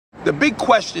The big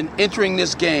question entering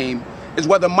this game is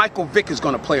whether Gcobb Vick is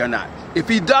going to play or not. If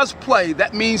he does play,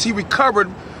 that means he recovered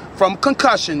from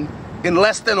concussion in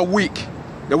less than a week.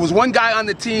 There was one guy on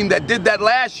the team that did that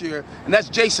last year, and that's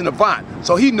Jason Avant.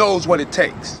 So he knows what it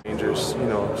takes. Dangerous,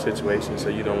 situation. So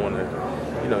you don't want to,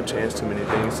 chance too many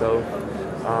things. So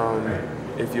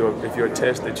if your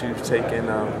test that you've taken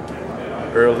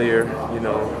earlier,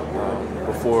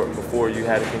 before you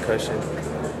had a concussion,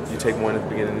 you take one at the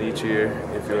beginning of each year.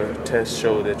 If your tests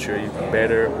show that you're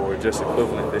better or just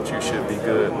equivalent, that you should be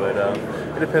good. But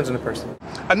it depends on the person.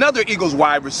 Another Eagles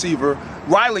wide receiver,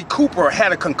 Riley Cooper,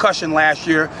 had a concussion last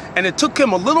year, and it took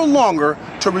him a little longer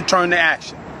to return to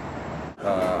action. I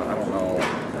don't know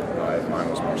if mine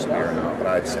was more severe or not, but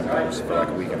I had symptoms for like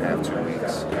a week and a half, 2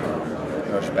 weeks.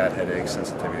 Just bad headaches,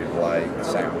 sensitivity to light,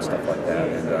 sound, stuff like that.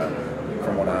 And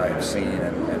from what I've seen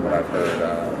and what I've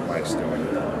heard, Mike's doing,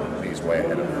 he's way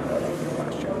ahead of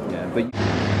last year.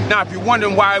 Yeah, Now, if you're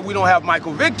wondering why we don't have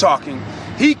Gcobb Vick talking,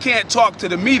 he can't talk to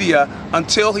the media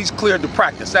until he's cleared to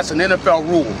practice. That's an NFL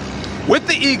rule. With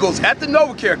the Eagles at the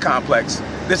NovaCare Complex,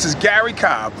 this is Gary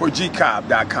Cobb for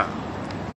Gcobb.com.